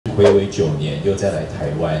睽违9年又再来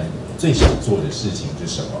台湾，最想做的事情是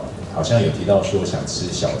什么？好像有提到说想吃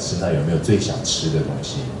小吃，那有没有最想吃的东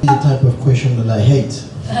西 ？The type of question that I hate.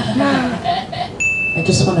 I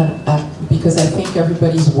just want to ask because I think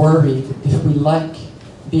everybody's worried if we like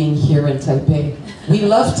being here in Taipei. We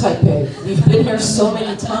love Taipei. We've been here so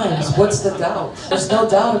many times. What's the doubt? There's no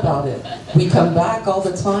doubt about it. We come back all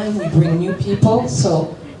the time. We bring new people.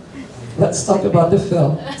 So let's talk about the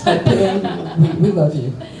film. Taipei, we love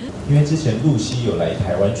you. 因为之前露西有来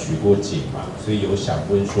台湾取过景嘛，所以有想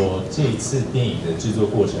问说，这一次电影的制作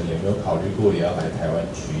过程有没有考虑过也要来台湾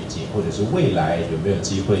取景，或者是未来有没有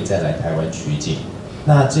机会再来台湾取景？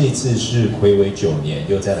那这一次是睽违9年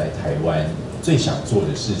又再来台湾，最想做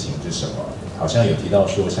的事情是什么？好像有提到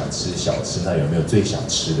说想吃小吃，那有没有最想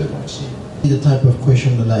吃的东西 The type of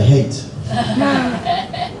question that I hate.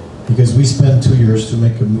 Because we spent 2 years to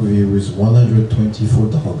make a movie with 124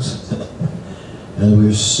 dogs. And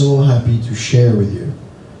we're so happy to share with you.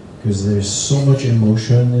 Because there's so much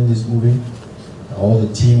emotion in this movie. All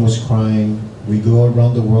the team was crying. We go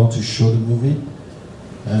around the world to show the movie.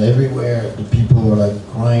 And everywhere the people are like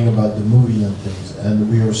crying about the movie and things. And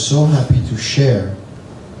we are so happy to share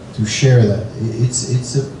that.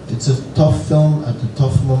 It's a tough film at a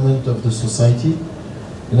tough moment of the society.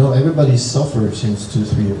 You know, everybody suffered since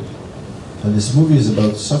 2-3 years. And this movie is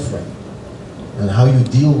about suffering and how you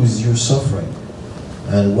deal with your suffering.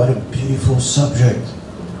 And what a beautiful subject.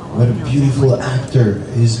 What a beautiful actor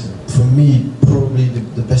is, for me, probably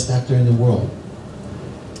the best actor in the world.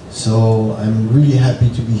 So I'm really happy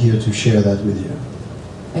to be here to share that with you.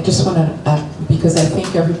 I just want to ask because I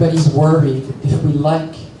think everybody's worried if we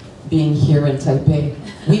like being here in Taipei.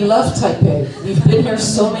 We love Taipei. We've been here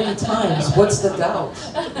so many times. What's the doubt?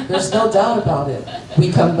 There's no doubt about it.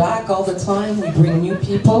 We come back all the time. We bring new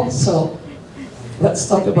people. So let's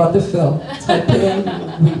talk about the film. Taipei,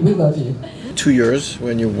 we love you. 2 years,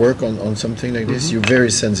 when you work on something like this, you're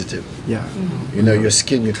very sensitive. Yeah. You know, your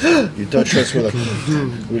skin, you touch us, we're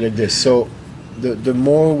like this. So the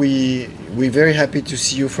more we're very happy to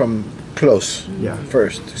see you from close. Yeah.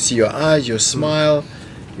 First, to see your eyes, your smile,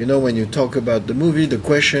 you know, when you talk about the movie, the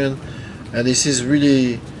question. And this is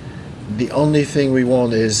really the only thing we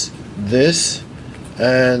want is this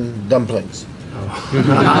and dumplings.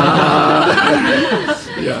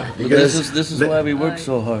 Yeah. Because this is why we work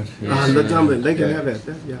so hard. The dumpling, they can have it.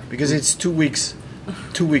 Yeah. Because it's 2 weeks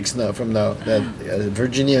now from now that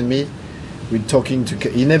Virginie and me, we're talking to.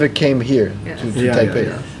 He never came here to Taipei.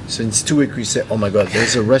 Yeah. So in 2 weeks we say, oh my God,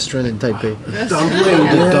 there's a restaurant in Taipei.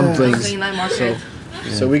 Dumplings.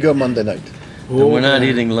 So we go Monday night. And we're not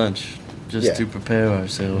eating lunch just to prepare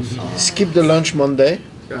ourselves. Skip the lunch Monday.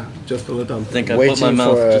 Yeah, just for the dumpling. I think I put my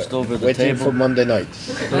mouth just over the waiting table. for Monday night.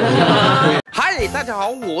 嗨，大家好，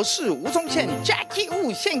我是吴宗宪 Jackie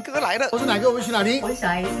Wu 宪哥来了。我是哪个？我是哪里？我是小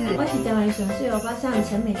S， 我是台湾熊市欧巴桑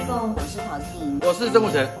陈美凤，我是陶晶，我是曾国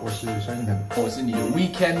成，我是萧敬腾，我是你的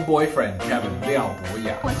Weekend Boyfriend Kevin 廖博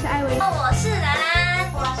雅，我是艾薇，我是兰兰，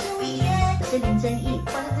我是魏轩，我是林真义，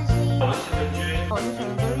我是志熙，我是文君，我是陈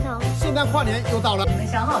德玉彤。圣诞跨年又到了，你们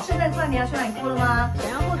想好圣诞跨年要去哪里过了吗？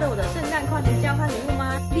想要获得我的圣诞跨年交换礼物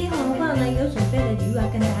吗？毕业红的话呢，有准备的礼物要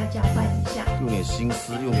跟大家交换一下，用点心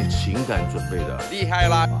思，用点情感准备的，厉害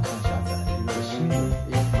啦！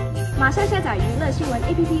马上下载娱乐新闻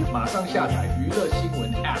APP， 马上下载娱乐新闻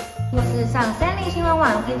App， 或是上三立新闻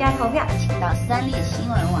网添加投票，请到三立新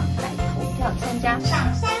闻网来投票参加，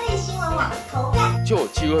上三立新闻网投票，就有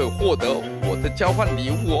机会获得我的交换礼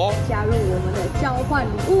物哦！加入我们的交换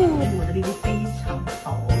礼物，我的礼物非常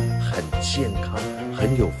好哦，很健康、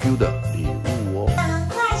很有 feel 的礼物哦。赶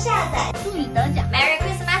快下载，祝你得奖 ！Merry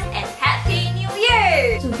Christmas and Happy New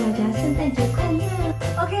Year！ 祝大家圣诞节快乐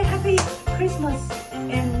 ！OK，Happy Christmas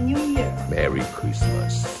and New Year！ Merry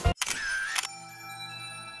Christmas。